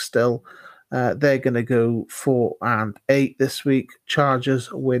stink still. They're going to go 4-8 this week.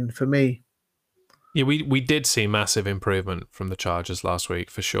 Chargers win for me. Yeah, we did see massive improvement from the Chargers last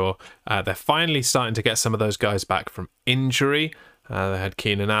week, for sure. They're finally starting to get some of those guys back from injury. They had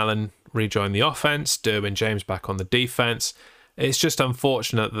Keenan Allen rejoin the offense, Derwin James back on the defense. It's just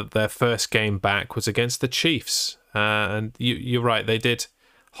unfortunate that their first game back was against the Chiefs. And you're right, they did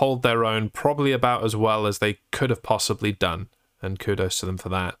hold their own probably about as well as they could have possibly done, and kudos to them for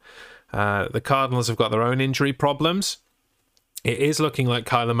that. The Cardinals have got their own injury problems. It is looking like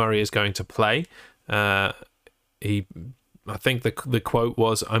Kyler Murray is going to play. I think the quote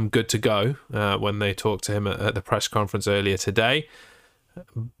was, "I'm good to go," when they talked to him at the press conference earlier today.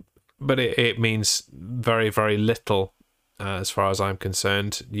 But it means very, very little as far as I'm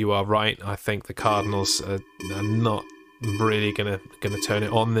concerned. You are right. I think the Cardinals are not really gonna turn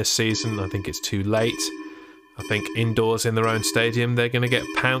it on this season. I think it's too late. I think indoors in their own stadium, they're going to get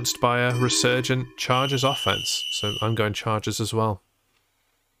pounced by a resurgent Chargers offense. So I'm going Chargers as well.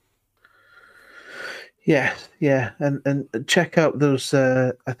 Yeah, and check out those.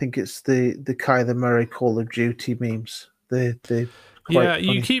 I think it's the Kyler Murray Call of Duty memes. They're quite funny.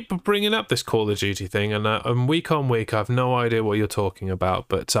 You keep bringing up this Call of Duty thing, and week on week, I've no idea what you're talking about.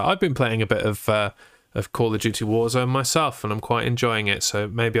 But I've been playing a bit of Call of Duty Warzone myself, and I'm quite enjoying it. So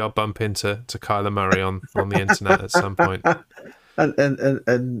maybe I'll bump into Kyler Murray on the internet at some point.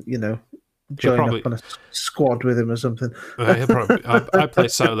 And you know, join up on a squad with him or something. I play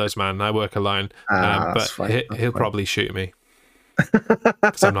solos, man. I work alone, but he'll probably shoot me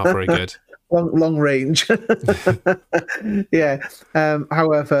because I'm not very good. Long range. Yeah.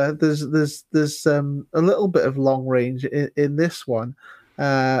 However, there's a little bit of long range in this one.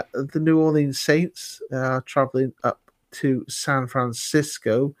 The New Orleans Saints are traveling up to San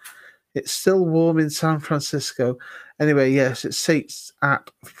Francisco. It's still warm in San Francisco. Anyway, yes, it's Saints at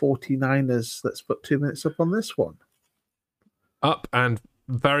 49ers. Let's put 2 minutes up on this one. Up and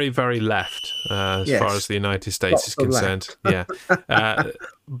very, very left as far as the United States is concerned. Yeah.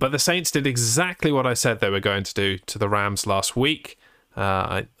 But the Saints did exactly what I said they were going to do to the Rams last week.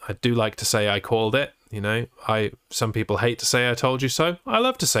 I do like to say I called it. You know, some people hate to say I told you so. I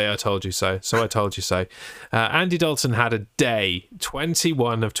love to say I told you so. So I told you so. Andy Dalton had a day,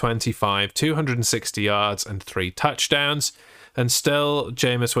 21 of 25, 260 yards and 3 touchdowns. And still,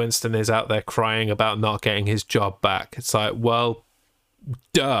 Jameis Winston is out there crying about not getting his job back. It's like, well,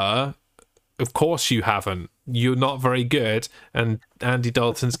 duh. Of course you haven't. You're not very good. And Andy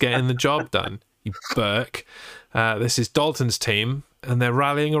Dalton's getting the job done. You Burke. This is Dalton's team, and they're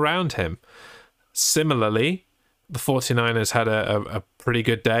rallying around him. Similarly, the 49ers had a pretty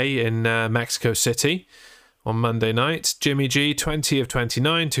good day in Mexico City on Monday night. Jimmy G, 20 of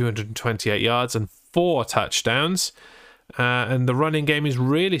 29, 228 yards and 4 touchdowns. And the running game is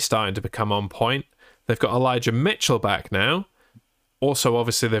really starting to become on point. They've got Elijah Mitchell back now. Also,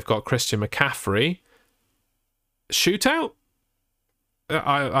 obviously, they've got Christian McCaffrey. Shootout?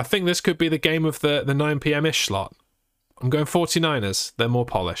 I think this could be the game of the 9 p.m.-ish slot. I'm going 49ers. They're more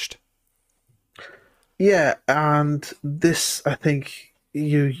polished. Yeah, and this, I think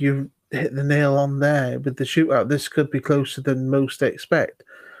you hit the nail on there with the shootout. This could be closer than most expect.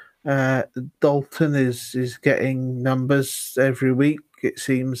 Dalton is getting numbers every week, it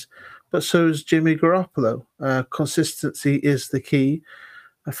seems, but so is Jimmy Garoppolo. Consistency is the key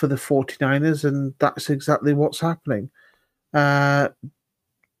for the 49ers, and that's exactly what's happening.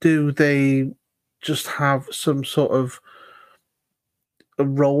 Do they just have some sort of a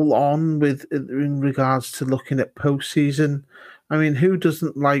roll on with in regards to looking at postseason? I mean, who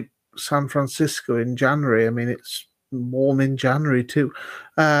doesn't like San Francisco in January? I mean, it's warm in January too.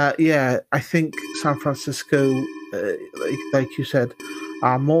 Yeah, I think San Francisco, like you said,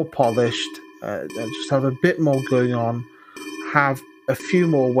 are more polished, just have a bit more going on, have a few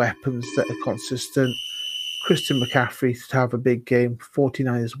more weapons that are consistent. Christian McCaffrey to have a big game.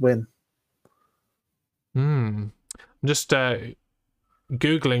 49ers win. I'm just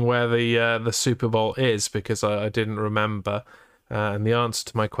Googling where the Super Bowl is because I didn't remember. And the answer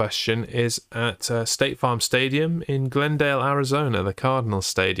to my question is at State Farm Stadium in Glendale, Arizona, the Cardinals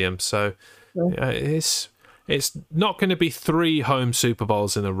Stadium. So it's not going to be 3 home Super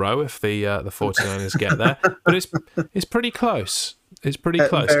Bowls in a row if the 49ers get there, but it's pretty close. It's pretty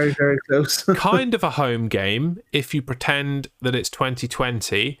close. Very, very close. Kind of a home game if you pretend that it's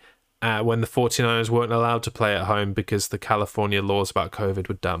 2020 when the 49ers weren't allowed to play at home because the California laws about COVID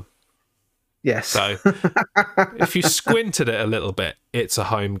were dumb. Yes. So if you squint at it a little bit, it's a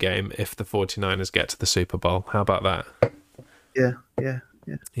home game if the 49ers get to the Super Bowl. How about that?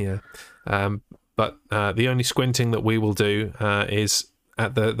 Yeah. But the only squinting that we will do is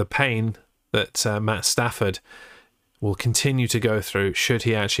at the pain that Matt Stafford will continue to go through should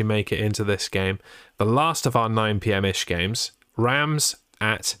he actually make it into this game. The last of our 9 p.m.-ish games, Rams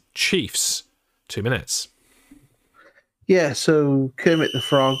at Chiefs. 2 minutes. Yeah, so Kermit the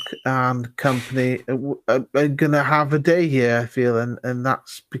Frog and company are going to have a day here, I feel, and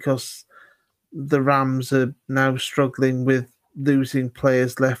that's because the Rams are now struggling with losing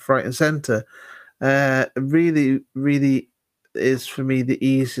players left, right, and centre. Really, really is, for me, the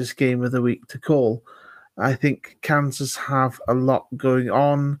easiest game of the week to call. I think Kansas have a lot going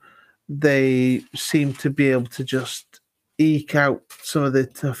on. They seem to be able to just eke out some of the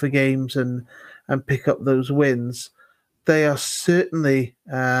tougher games and pick up those wins. They are certainly,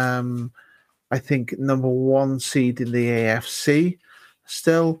 I think, number 1 seed in the AFC,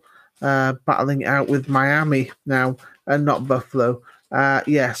 still battling out with Miami now and not Buffalo.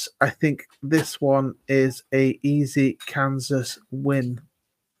 Yes, I think this one is a easy Kansas win.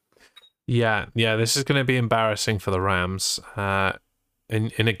 Yeah, this is going to be embarrassing for the Rams.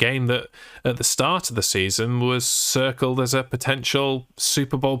 In a game that at the start of the season was circled as a potential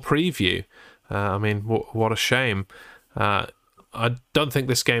Super Bowl preview. I mean, what a shame. I don't think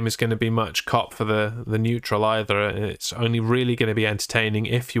this game is going to be much cop for the neutral either. It's only really going to be entertaining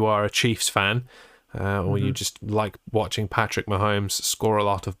if you are a Chiefs fan or you just like watching Patrick Mahomes score a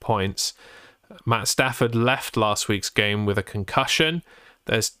lot of points. Matt Stafford left last week's game with a concussion.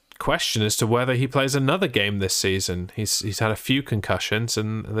 There's question as to whether he plays another game this season. He's had a few concussions,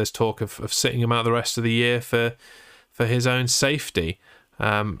 and there's talk of sitting him out the rest of the year for his own safety.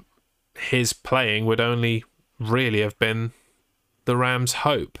 His playing would only really have been the Rams'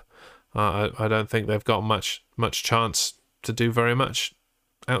 hope. I don't think they've got much chance to do very much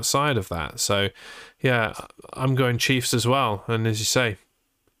outside of that. So, yeah, I'm going Chiefs as well. And as you say,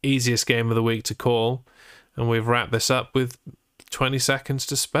 easiest game of the week to call. And we've wrapped this up with 20 seconds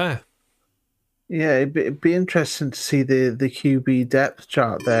to spare. Yeah, it'd be interesting to see the QB depth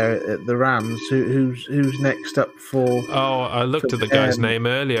chart there at the Rams. Who's next up for? Oh, I looked at the guy's name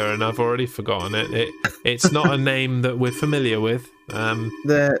earlier and I've already forgotten it. It's not a name that we're familiar with. And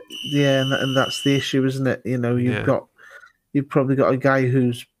that's the issue, isn't it? You know, you've probably got a guy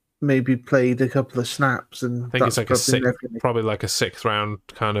who's maybe played a couple of snaps, and I think that's it's like probably like a 6th round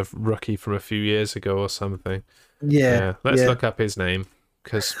kind of rookie from a few years ago or something. Yeah. Let's look up his name,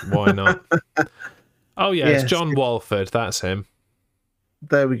 because why not? Oh yeah, it's John Walford. That's him.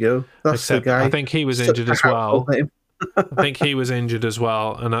 There we go. That's the guy. I think he was injured as well. I think he was injured as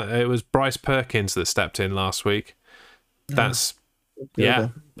well, and it was Bryce Perkins that stepped in last week. That's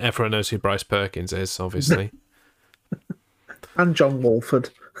everyone knows who Bryce Perkins is, obviously. And John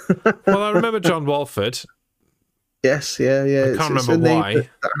Walford. Well, I remember John Walford. Yes, yeah. I can't remember why.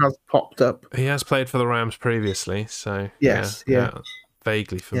 That has popped up. He has played for the Rams previously, so yes,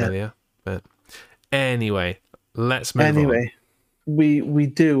 vaguely familiar. But anyway, let's move on. We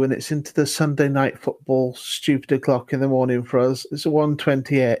do, and it's into the Sunday night football, stupid o'clock in the morning for us. It's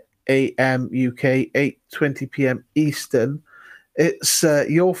 1:20 a.m. UK, 8:20 p.m. Eastern. It's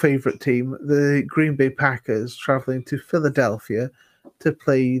your favourite team, the Green Bay Packers, travelling to Philadelphia to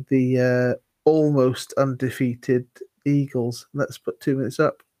play the almost undefeated Eagles. Let's put 2 minutes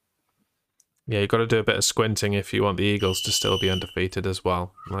up. Yeah, you've got to do a bit of squinting if you want the Eagles to still be undefeated as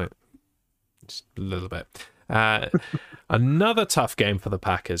well. Like, just a little bit. Another tough game for the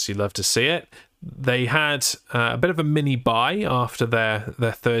Packers. You'd love to see it. They had a bit of a mini bye after their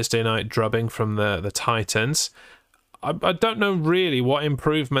Thursday night drubbing from the Titans. I don't know really what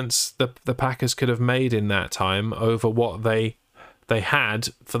improvements the Packers could have made in that time over what they had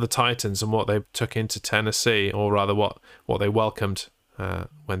for the Titans and what they took into Tennessee, or rather what they welcomed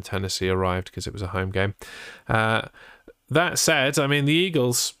when Tennessee arrived, because it was a home game. That said, I mean, the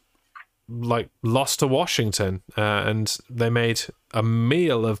Eagles lost to Washington, and they made a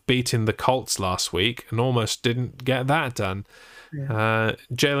meal of beating the Colts last week and almost didn't get that done. Yeah.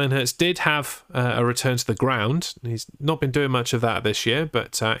 Jalen Hurts did have a return to the ground. He's not been doing much of that this year,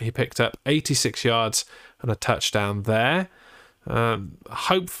 but he picked up 86 yards and a touchdown there.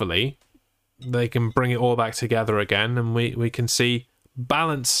 Hopefully they can bring it all back together again, and we can see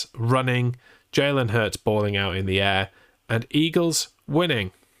balance running, Jalen Hurts balling out in the air, and Eagles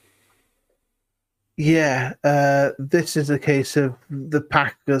winning. Yeah, this is a case of the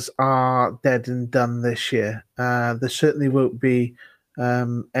Packers are dead and done this year. There certainly won't be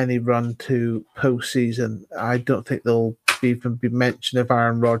any run to postseason. I don't think there'll even be mention of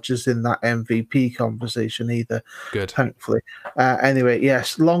Aaron Rodgers in that MVP conversation either. Good. Thankfully. Anyway,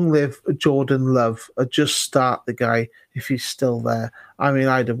 yes, long live Jordan Love. Just start the guy if he's still there. I mean,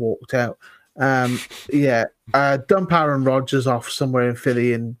 I'd have walked out. Dump Aaron Rodgers off somewhere in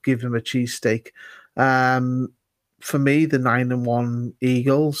Philly and give him a cheesesteak. For me, the 9-1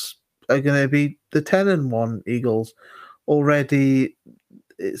 Eagles are going to be the 10-1 Eagles. Already,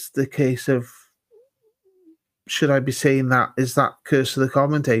 it's the case of, should I be saying that? Is that curse of the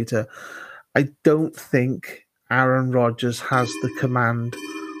commentator? I don't think Aaron Rodgers has the command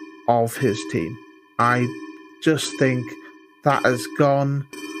of his team. I just think that has gone.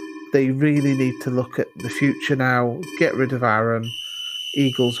 They really need to look at the future now, get rid of Aaron.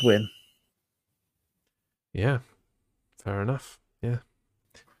 Eagles win. Yeah, fair enough. Yeah.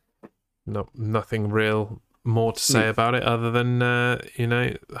 Nothing real more to say about it other than,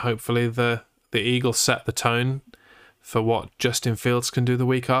 hopefully the Eagles set the tone for what Justin Fields can do the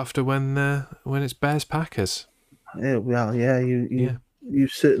week after when it's Bears-Packers. Yeah, well, yeah, you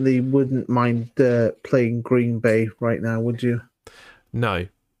certainly wouldn't mind playing Green Bay right now, would you? No.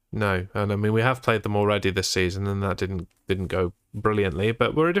 And I mean, we have played them already this season, and that didn't go brilliantly,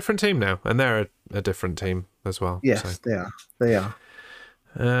 but we're a different team now, and they're a different team as well. Yes, so. They are.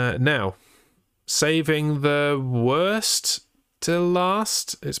 Now, saving the worst till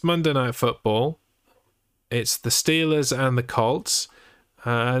last, it's Monday Night Football. It's the Steelers and the Colts,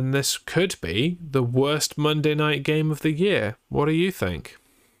 and this could be the worst Monday night game of the year. What do you think?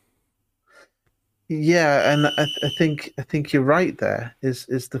 Yeah, and I think you're right. There is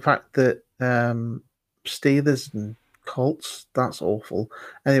the fact that Steelers and Colts, that's awful.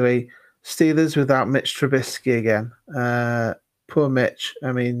 Anyway, Steelers without Mitch Trubisky again. Poor Mitch.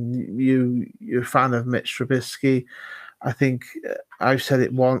 I mean, you're a fan of Mitch Trubisky. I think I've said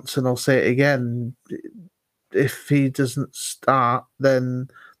it once and I'll say it again. If he doesn't start, then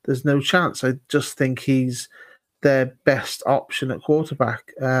there's no chance. I just think he's their best option at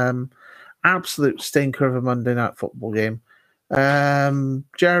quarterback. Absolute stinker of a Monday Night Football game.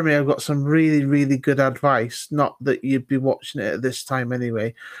 Jeremy, I've got some really, really good advice. Not that you'd be watching it at this time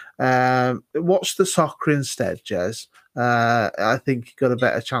anyway. Watch the soccer instead, Jez. I think you got a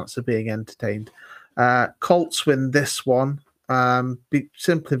better chance of being entertained. Colts win this one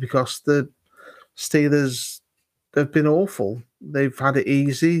simply because the Steelers have been awful. They've had it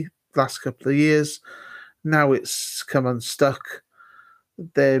easy last couple of years. Now it's come unstuck.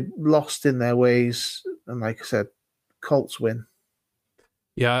 They're lost in their ways. And like I said, Colts win.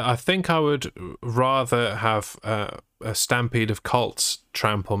 Yeah, I think I would rather have a stampede of Colts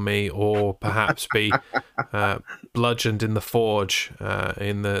trample me, or perhaps be bludgeoned in the forge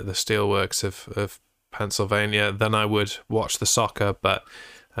in the steelworks of Pennsylvania than I would watch the soccer. But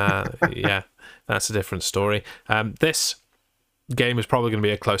yeah, that's a different story. This game is probably going to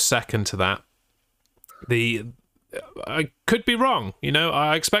be a close second to that. I could be wrong.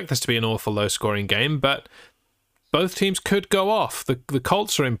 I expect this to be an awful low-scoring game, but both teams could go off. The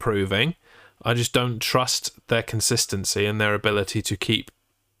Colts are improving. I just don't trust their consistency and their ability to keep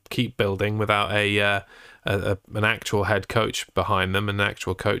building without an actual head coach behind them and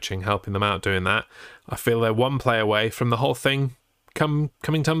actual coaching helping them out doing that. I feel they're one play away from the whole thing coming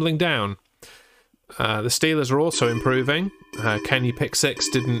tumbling down. The Steelers are also improving. Kenny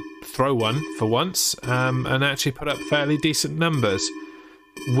Pick-6 didn't throw one for once and actually put up fairly decent numbers.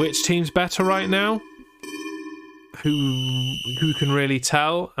 Which team's better right now? Who can really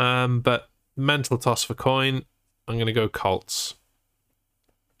tell? But mental toss for coin. I'm going to go Colts.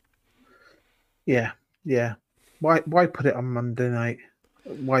 Yeah. Why put it on Monday night?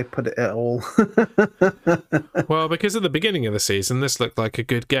 Why put it at all? Well, because at the beginning of the season, this looked like a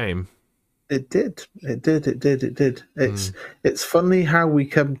good game. It did. It's funny how we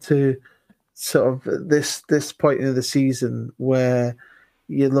come to sort of this point in the season where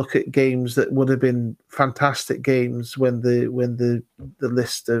you look at games that would have been fantastic games when the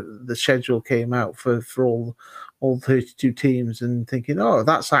list of the schedule came out for all 32 teams, and thinking, oh,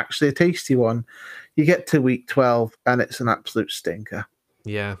 that's actually a tasty one. You get to week 12 and it's an absolute stinker.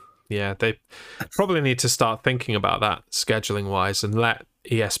 Yeah, they probably need to start thinking about that scheduling wise and let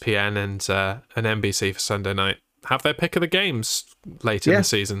ESPN and NBC for Sunday night have their pick of the games later in the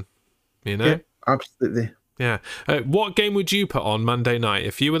season. Yeah, absolutely. Yeah. What game would you put on Monday night?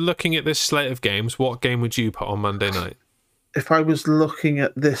 If you were looking at this slate of games, what game would you put on Monday night? If I was looking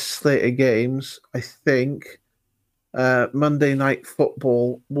at this slate of games, I think Monday Night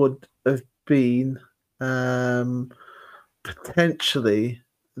Football would have been potentially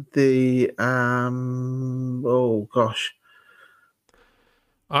the oh gosh.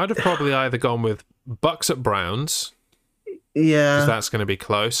 I'd have probably either gone with Bucks at Browns. Yeah. Because that's going to be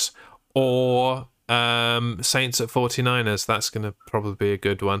close. Or Saints at 49ers. That's going to probably be a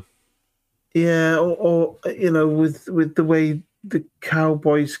good one. Yeah, or with the way the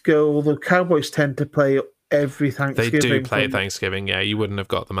Cowboys go, although Cowboys tend to play every Thanksgiving. They do play Thanksgiving, yeah. You wouldn't have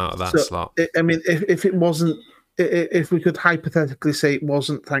got them out of that slot. I mean, if it wasn't, if we could hypothetically say it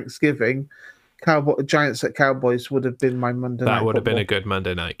wasn't Thanksgiving, Giants at Cowboys would have been my Monday night. That would have been a good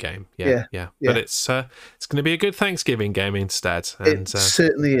Monday night game. Yeah. But it's going to be a good Thanksgiving game instead. And, it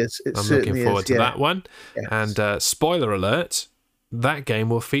certainly is. I'm looking forward to that one. Yes. And spoiler alert, that game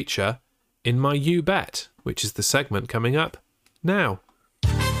will feature in my You Bet, which is the segment coming up now.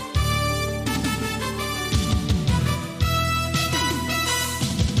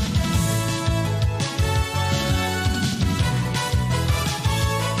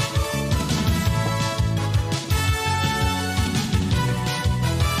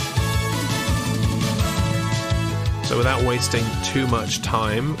 So without wasting too much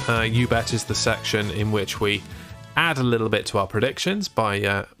time, You Bet is the section in which we add a little bit to our predictions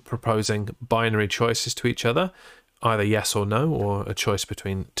by proposing binary choices to each other, either yes or no, or a choice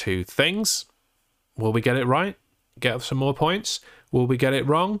between two things. Will we get it right? Get some more points? Will we get it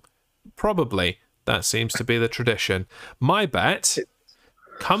wrong? Probably. That seems to be the tradition. My bet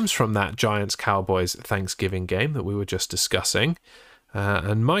comes from that Giants-Cowboys Thanksgiving game that we were just discussing.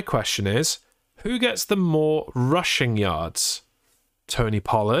 And my question is, who gets the more rushing yards? Tony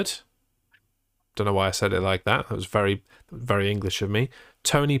Pollard. Don't know why I said it like that. That was very, very English of me.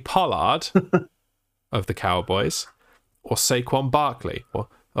 Tony Pollard of the Cowboys, or Saquon Barkley, or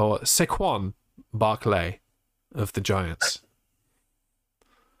Saquon Barkley of the Giants.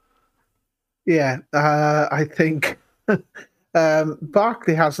 Yeah, I think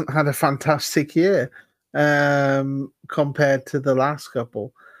Barkley hasn't had a fantastic year compared to the last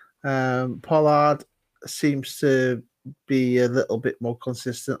couple. Pollard seems to be a little bit more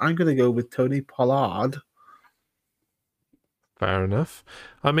consistent. I'm going to go with Tony Pollard. Fair enough.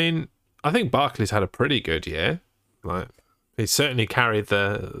 I mean, I think Barkley's had a pretty good year. Like, he certainly carried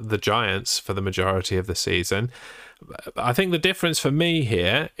the Giants for the majority of the season. I think the difference for me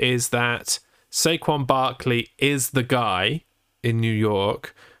here is that Saquon Barkley is the guy in New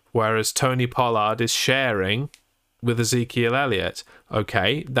York, whereas Tony Pollard is sharing with Ezekiel Elliott.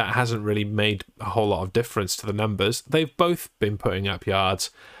 Okay, that hasn't really made a whole lot of difference to the numbers. They've both been putting up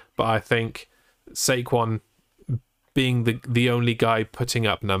yards, but I think Saquon being the only guy putting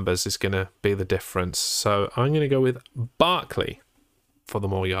up numbers is going to be the difference. So I'm going to go with Barkley for the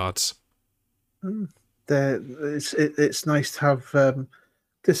more yards. It's nice to have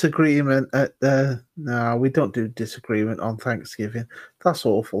disagreement at the... No, we don't do disagreement on Thanksgiving. That's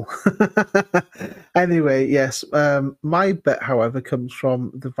awful. Anyway, yes. My bet, however, comes from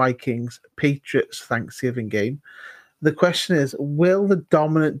the Vikings-Patriots Thanksgiving game. The question is, will the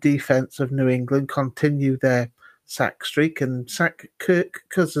dominant defense of New England continue their sack streak and sack Kirk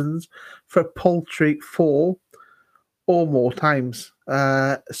Cousins for a paltry 4 or more times?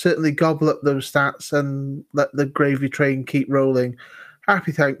 Certainly gobble up those stats and let the gravy train keep rolling.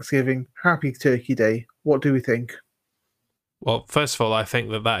 Happy Thanksgiving, happy Turkey Day. What do we think? Well, first of all, I think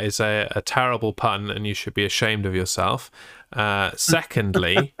that is a terrible pun and you should be ashamed of yourself.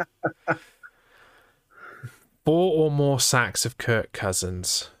 Secondly, 4 or more sacks of Kirk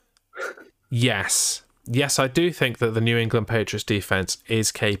Cousins. Yes, I do think that the New England Patriots defense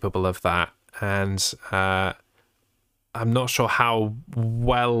is capable of that. And I'm not sure how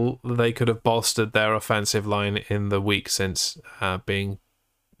well they could have bolstered their offensive line in the week since being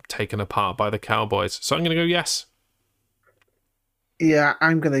taken apart by the Cowboys. So I'm going to go yes. Yeah,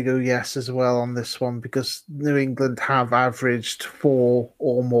 I'm going to go yes as well on this one because New England have averaged 4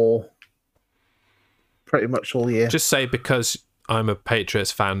 or more pretty much all year. Just say because I'm a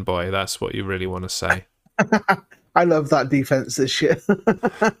Patriots fanboy, that's what you really want to say. I love that defense this year.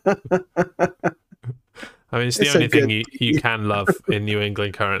 I mean, it's the only thing you can love in New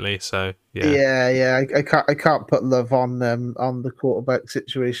England currently. So yeah. I can't put love on the quarterback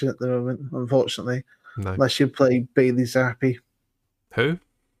situation at the moment, unfortunately. No. Unless you play Bailey Zappi. Who?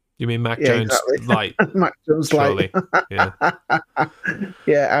 You mean Mac Jones exactly. light? Mac Jones surely. light. Yeah.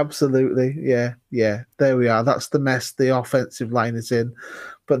 Yeah, absolutely. Yeah. There we are. That's the mess the offensive line is in,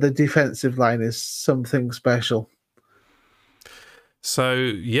 but the defensive line is something special. So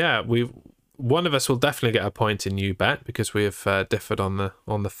yeah, one of us will definitely get a point in you bet because we have differed on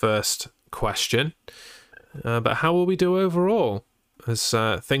the first question. But how will we do overall? As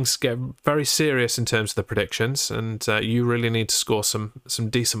things get very serious in terms of the predictions, and you really need to score some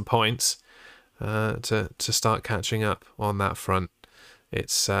decent points to start catching up on that front.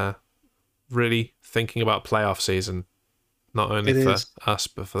 It's really thinking about playoff season, not only for us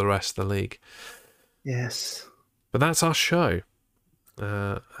but for the rest of the league. Yes. But that's our show.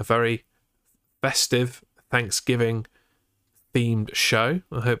 A very festive Thanksgiving themed show.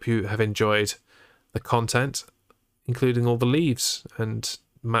 I hope you have enjoyed the content, including all the leaves and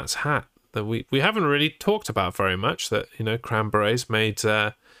Matt's hat that we haven't really talked about very much. That, Cranberries made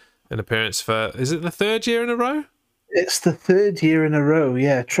an appearance for, is it the 3rd year in a row? It's the 3rd year in a row,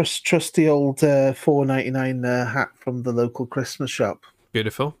 yeah. Trusty old $4.99 hat from the local Christmas shop.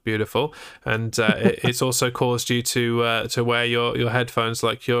 Beautiful. And it's also caused you to wear your headphones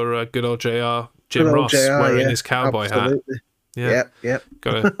like your good old Jim Ross wearing his cowboy absolutely. Hat. Yep.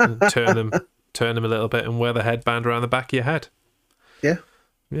 Got to turn them a little bit and wear the headband around the back of your head. Yeah,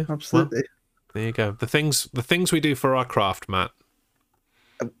 absolutely. Well, there you go. The things we do for our craft, Matt.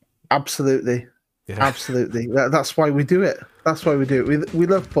 Absolutely. That's why we do it. We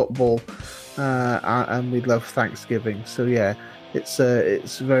love football, and we love Thanksgiving. So yeah,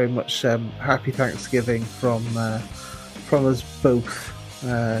 it's very much happy Thanksgiving from us both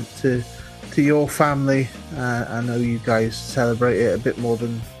to your family. I know you guys celebrate it a bit more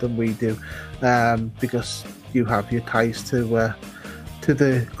than we do, because you have your ties to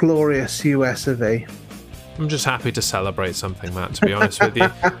the glorious US of A. I'm just happy to celebrate something, Matt, to be honest with you.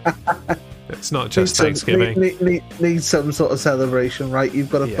 It's not just Thanksgiving. Need some sort of celebration, right? You've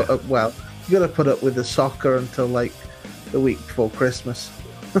got to put up with the soccer until like the week before Christmas.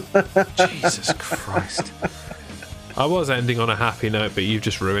 Jesus Christ. I was ending on a happy note, but you've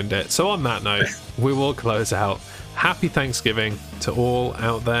just ruined it. So on that note, we will close out. Happy Thanksgiving to all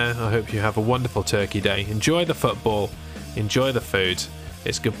out there. I hope you have a wonderful Turkey Day. Enjoy the football. Enjoy the food.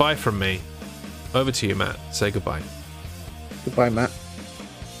 It's goodbye from me. Over to you, Matt. Say goodbye. Goodbye, Matt.